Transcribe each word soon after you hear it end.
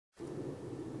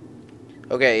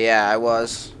Okay, yeah, I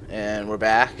was, and we're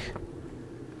back.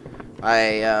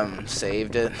 I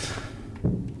saved it.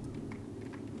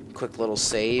 Quick little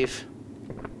save.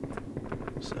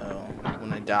 So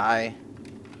when I die,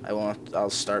 I'll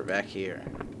start back here.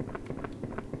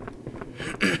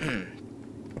 I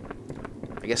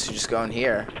guess you just go in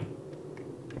here.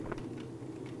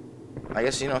 I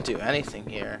guess you don't do anything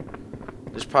here.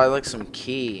 There's probably like some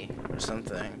key or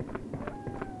something.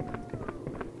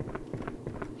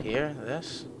 Here,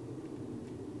 this?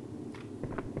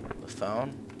 The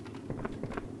phone?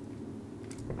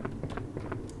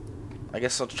 I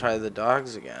guess I'll try the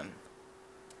dogs again.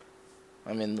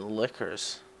 I mean the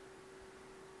liquors.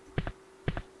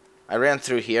 I ran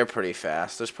through here pretty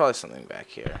fast. There's probably something back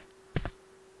here.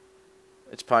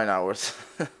 It's probably not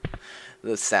worth...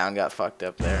 The sound got fucked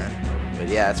up there. But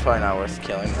yeah, it's probably not worth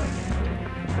killing them.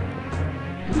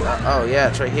 Oh yeah,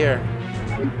 it's right here.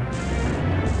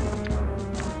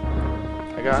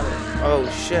 I got it. Oh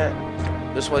shit.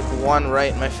 There's like one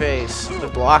right in my face. They're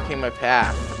blocking my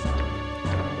path.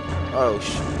 Oh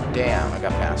damn, I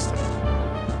got past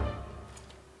them.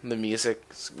 The music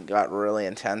got really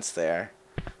intense there.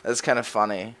 That's kind of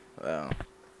funny, though.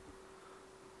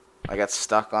 I got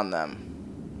stuck on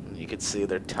them. You could see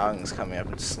their tongues coming up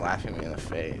and slapping me in the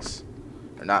face.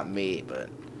 Or not me, but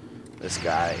this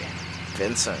guy.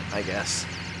 Vincent, I guess.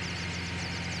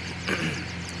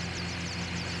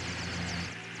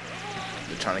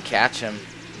 They're trying to catch him.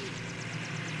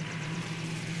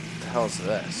 What the hell is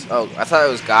this? Oh, I thought it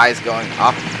was guys going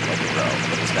up like a rope,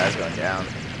 but this guy's going down.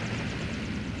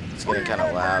 It's getting kind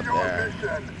of loud there.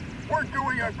 We're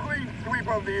doing a clean sweep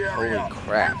of the area. Holy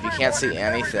crap, you can't see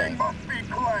anything. Now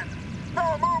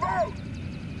move out.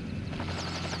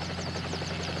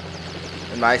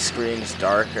 And my screen's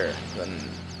darker than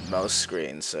most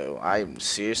screens, so I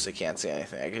seriously can't see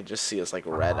anything. I could just see it's like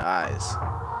red eyes.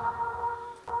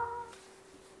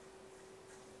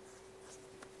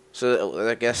 So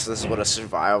I guess this is what a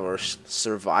survival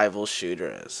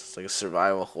shooter is. It's like a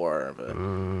survival horror, but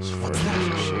it's a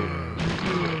first-person shooter.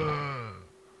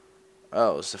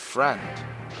 Oh, it's a friend.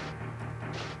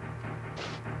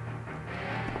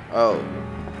 Oh,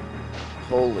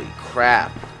 holy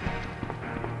crap!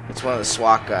 It's one of the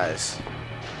SWAT guys.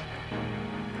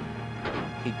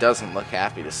 He doesn't look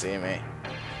happy to see me.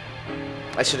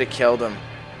 I should have killed him.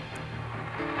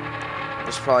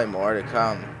 There's probably more to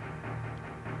come.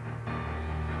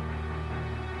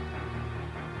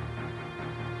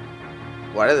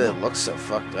 Why do they look so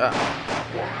fucked up?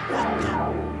 What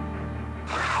the?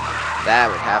 That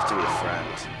would have to be a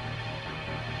friend.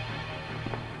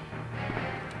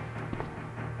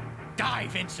 Die,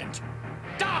 Vincent!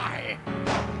 Die!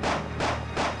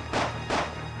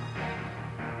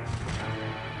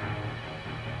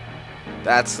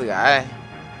 That's the guy.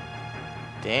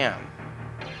 Damn.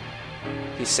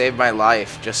 He saved my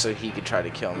life just so he could try to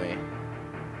kill me.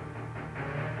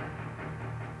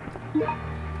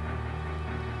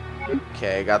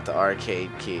 Okay, I got the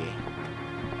arcade key.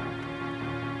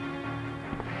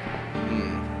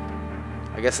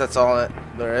 I guess that's all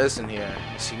there is in here.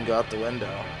 So you can go out the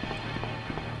window.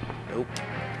 Nope.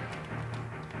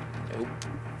 Nope.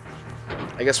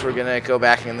 I guess we're gonna go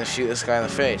back and shoot this guy in the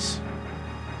face.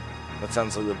 That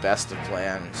sounds like the best of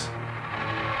plans.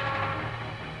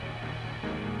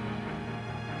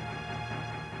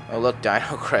 Oh look,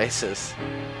 Dino Crisis.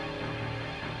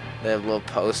 They have little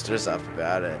posters up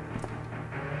about it.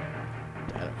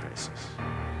 Dino Crisis.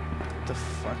 What the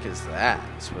fuck is that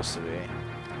supposed to be?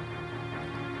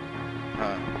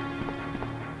 Huh.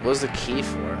 What was the key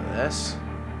for? This?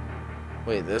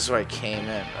 Wait, this is where I came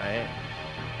in, right?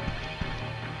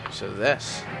 So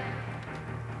this.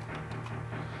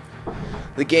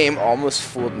 The game almost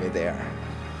fooled me there.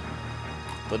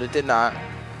 But it did not.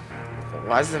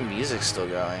 Why is the music still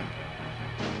going?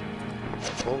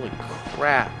 Holy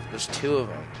crap, there's two of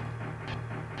them.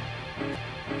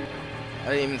 I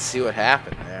didn't even see what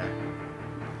happened there.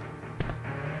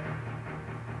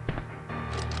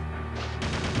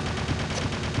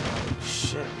 Oh,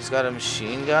 shit, he's got a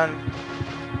machine gun?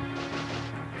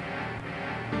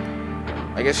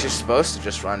 I guess you're supposed to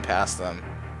just run past them.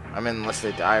 I mean, unless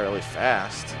they die really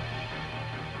fast.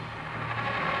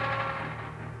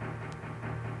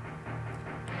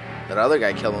 That other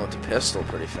guy killed him with the pistol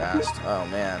pretty fast. Oh,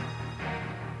 man.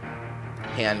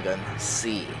 Handgun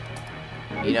C.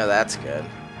 You know that's good.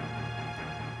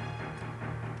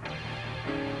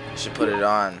 I should put it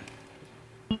on.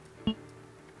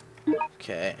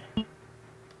 Okay.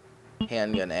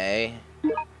 Handgun A.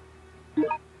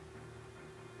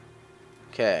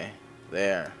 Okay.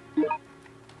 There.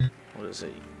 What is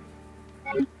it?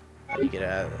 How do you get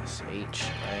out of this? H,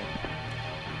 right?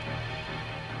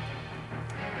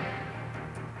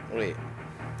 Wait.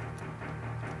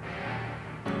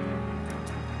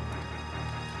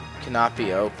 Cannot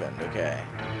be opened, okay.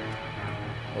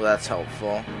 Well, that's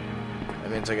helpful. That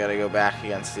means I gotta go back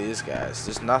against these guys.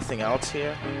 There's nothing else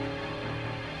here?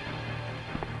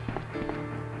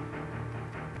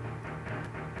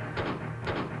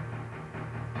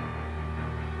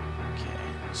 Okay,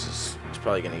 it's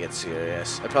probably gonna get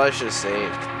serious. I probably should have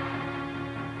saved.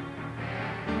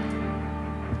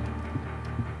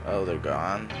 Oh, they're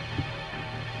gone.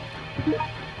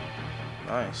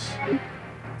 Nice.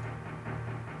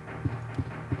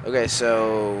 Okay,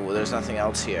 so there's nothing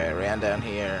else here. I ran down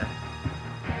here,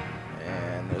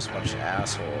 and there's a bunch of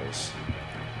assholes.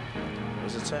 What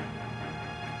does it say?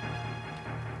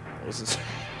 What does it say?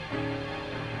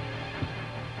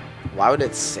 Why would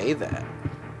it say that?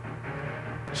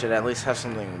 It should at least have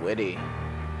something witty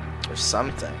or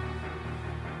something.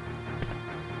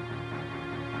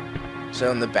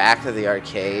 So in the back of the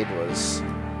arcade was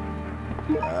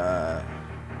manhole.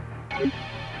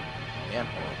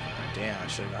 Damn, I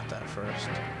should have got that first.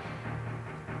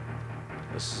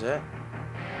 This is it?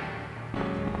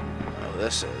 Oh,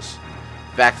 this is.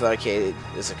 Back of the arcade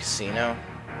is a casino.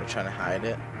 We're trying to hide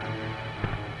it.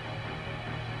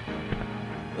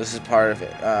 This is part of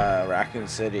it. Raccoon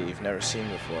City you've never seen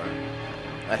before.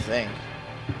 I think.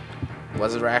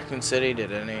 Was it Raccoon City?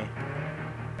 Did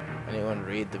anyone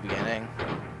read the beginning?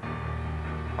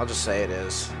 I'll just say it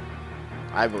is.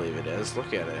 I believe it is.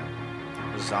 Look at it.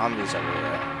 There's zombies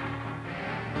everywhere.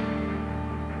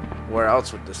 Where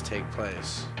else would this take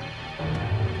place?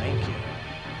 Thank you.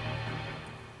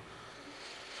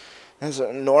 That's an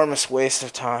enormous waste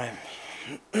of time.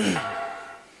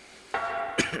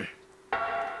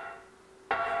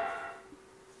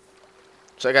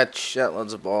 So I got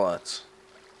shitloads of bullets.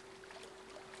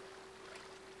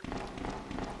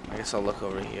 I guess I'll look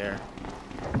over here.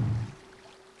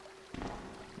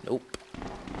 Nope.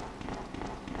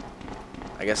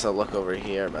 I guess I'll look over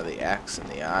here by the X and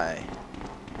the I.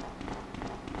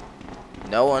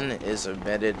 No one is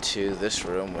admitted to this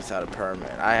room without a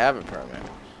permit. I have a permit.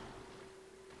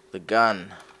 The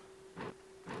gun.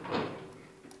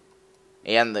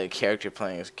 And the character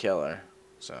playing is a killer.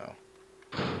 So,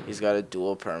 he's got a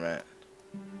dual permit.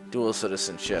 Dual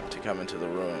citizenship to come into the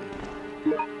room.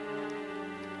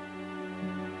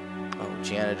 Oh,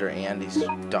 Janitor Andy's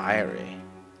diary.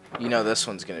 You know this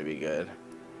one's gonna be good.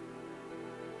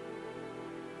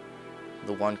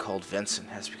 The one called Vincent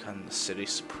has become the city's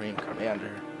supreme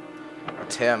commander.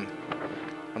 That's him.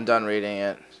 I'm done reading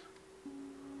it.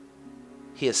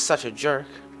 He is such a jerk.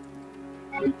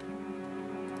 Well,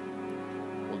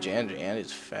 Janitor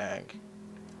Andy's a fag.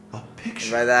 A picture.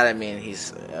 And by that I mean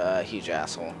he's a huge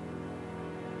asshole.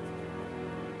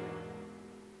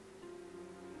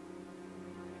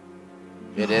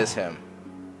 It is him.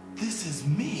 This is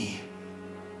me.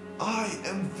 I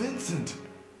am Vincent.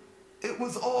 It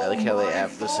was all I like how they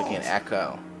have fault. this like an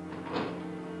echo.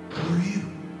 Who are you?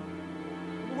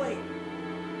 Wait.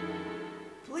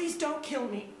 Please don't kill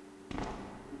me.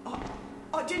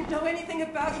 I didn't know anything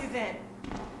about you then.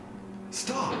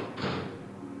 Stop.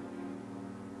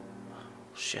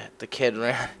 Shit, the kid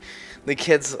ran. The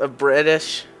kid's a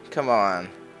British? Come on.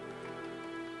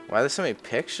 Why are there so many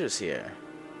pictures here?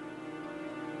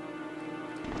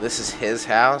 This is his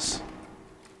house?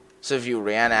 So if you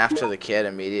ran after the kid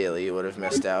immediately, you would have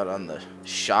missed out on the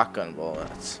shotgun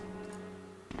bullets.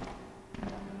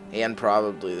 And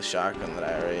probably the shotgun that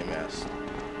I already missed.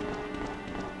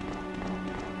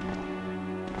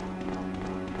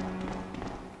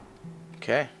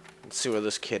 Okay, let's see where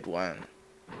this kid went.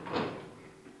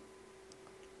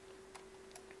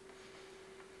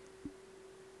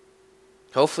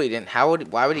 Hopefully he didn't.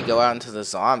 Why would he go out into the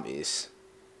zombies?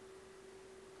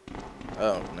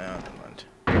 Oh, no, never mind.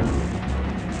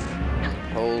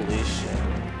 Holy shit.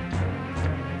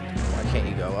 Why can't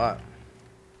you go up?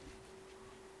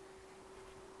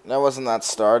 That wasn't that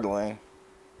startling.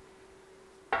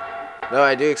 No,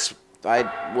 I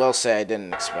will say I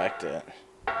didn't expect it.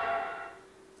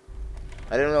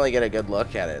 I didn't really get a good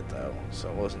look at it, though, so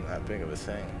it wasn't that big of a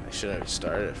thing. I should have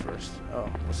started it first. Oh,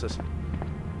 what's this?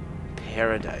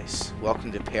 Paradise.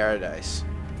 Welcome to paradise,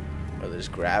 where there's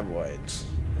graboids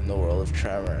in the world of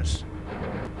Tremors.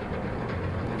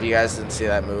 If you guys didn't see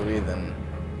that movie, then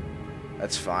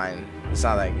that's fine. It's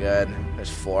not that good. There's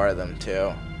 4 of them,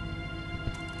 too.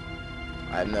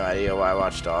 I have no idea why I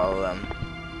watched all of them.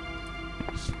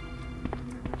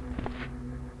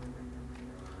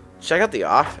 Check out The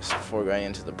Office before going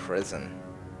into the prison.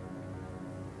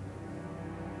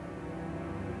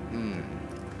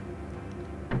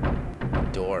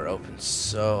 door opens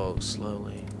so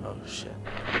slowly. Oh shit.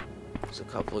 There's a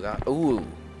couple of guys. Ooh.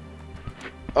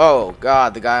 Oh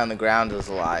god, the guy on the ground is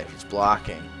alive. He's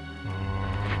blocking.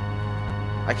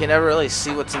 I can never really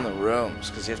see what's in the rooms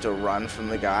because you have to run from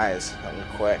the guys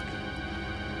quick.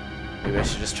 Maybe I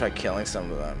should just try killing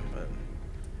some of them, but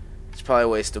it's probably a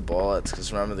waste of bullets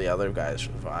because remember the other guys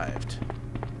revived.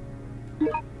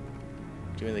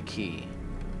 Give me the key.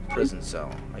 Prison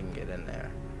cell. I can get in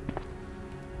there.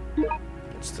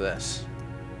 What's this?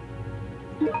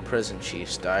 Prison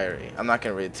Chief's Diary. I'm not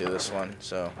gonna read through this one,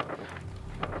 so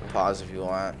pause if you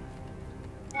want.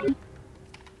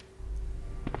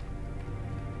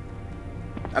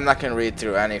 I'm not gonna read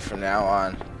through any from now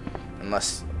on,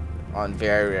 unless on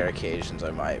very rare occasions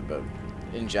I might, but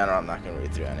in general I'm not gonna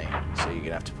read through any, so you're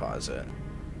gonna have to pause it.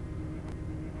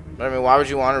 But I mean, why would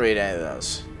you want to read any of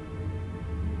those?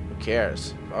 Who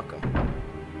cares? Fuck 'em.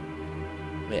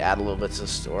 They add a little bit to the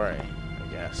story, I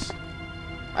guess.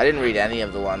 I didn't read any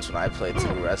of the ones when I played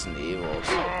through Resident Evils.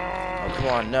 Oh, come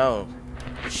on, no.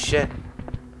 Shit.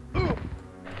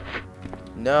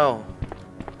 No.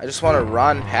 I just want to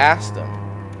run past them.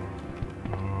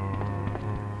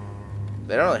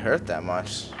 They don't really hurt that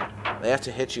much. They have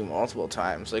to hit you multiple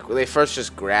times. Like, they first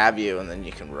just grab you and then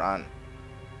you can run.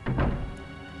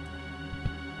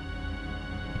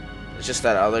 It's just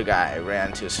that other guy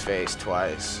ran to his face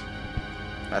twice.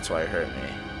 That's why it hurt me.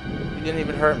 He didn't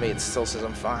even hurt me. It still says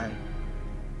I'm fine.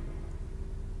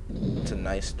 It's a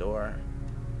nice door.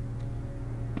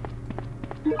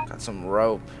 Got some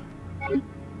rope.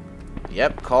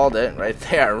 Yep, called it. Right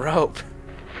there, rope.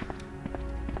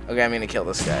 Okay, I'm gonna kill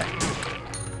this guy.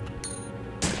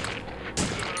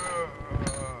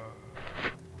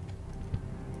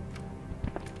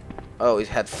 Oh, he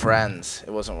had friends.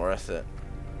 It wasn't worth it.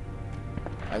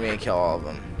 I'm gonna kill all of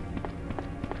them.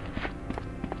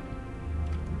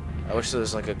 I wish there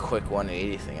was like a quick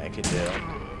 180 thing I could do.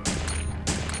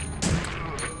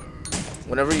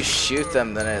 Whenever you shoot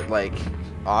them, then it like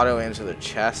auto aims to their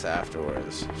chest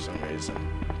afterwards for some reason.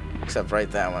 Except right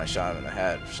then when I shot him in the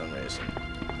head for some reason.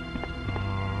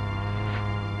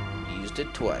 Used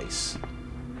it twice.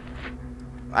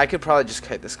 I could probably just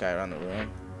kite this guy around the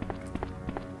room.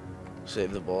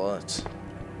 Save the bullets.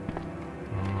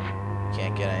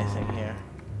 Can't get anything here.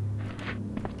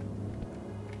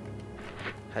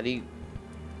 How do you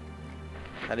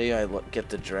get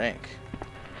the drink?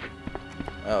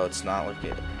 Oh, it's not like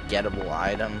a gettable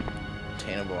item,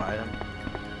 obtainable item.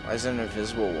 Why is there an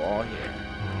invisible wall here?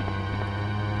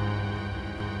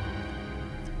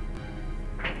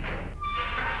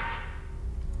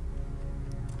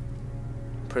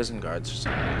 Prison guards are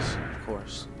zombies, of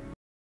course.